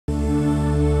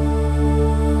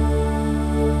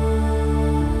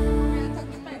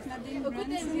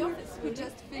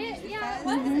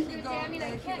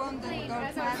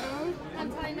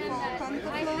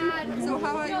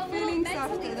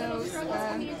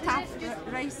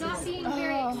races?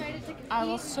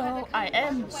 I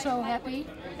am so happy,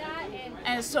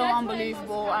 and it's so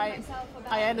unbelievable. I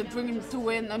had a dream to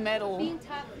win a medal,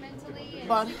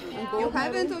 but You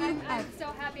haven't or you have?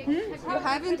 You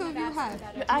haven't or you have?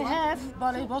 I have,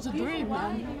 but it was a dream.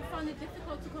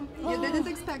 You didn't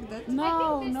expect that?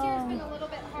 No.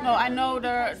 No, I know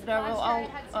there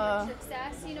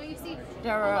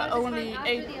are only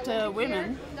 8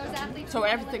 women, so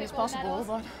everything is possible.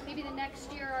 But maybe the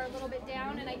next year are a little bit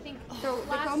down, and I think so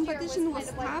the competition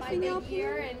was tough up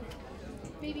here.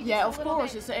 Yeah, of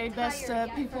course, it's the 8 best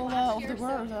people of the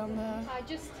world, and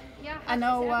I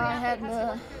know I had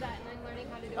the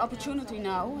opportunity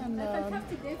now. And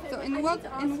so in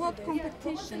what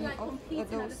competition of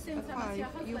those 5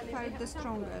 you felt the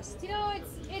strongest? You know,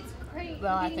 it's great.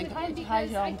 Well, I think high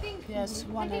jump, yes,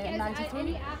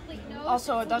 193.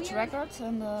 Also a Dutch record,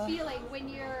 and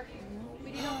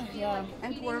yeah,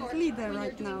 and world leader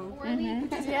right now.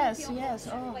 Yes.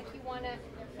 Oh,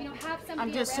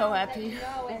 I'm just so happy.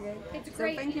 It's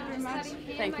great. So thank you very much.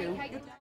 Thank you.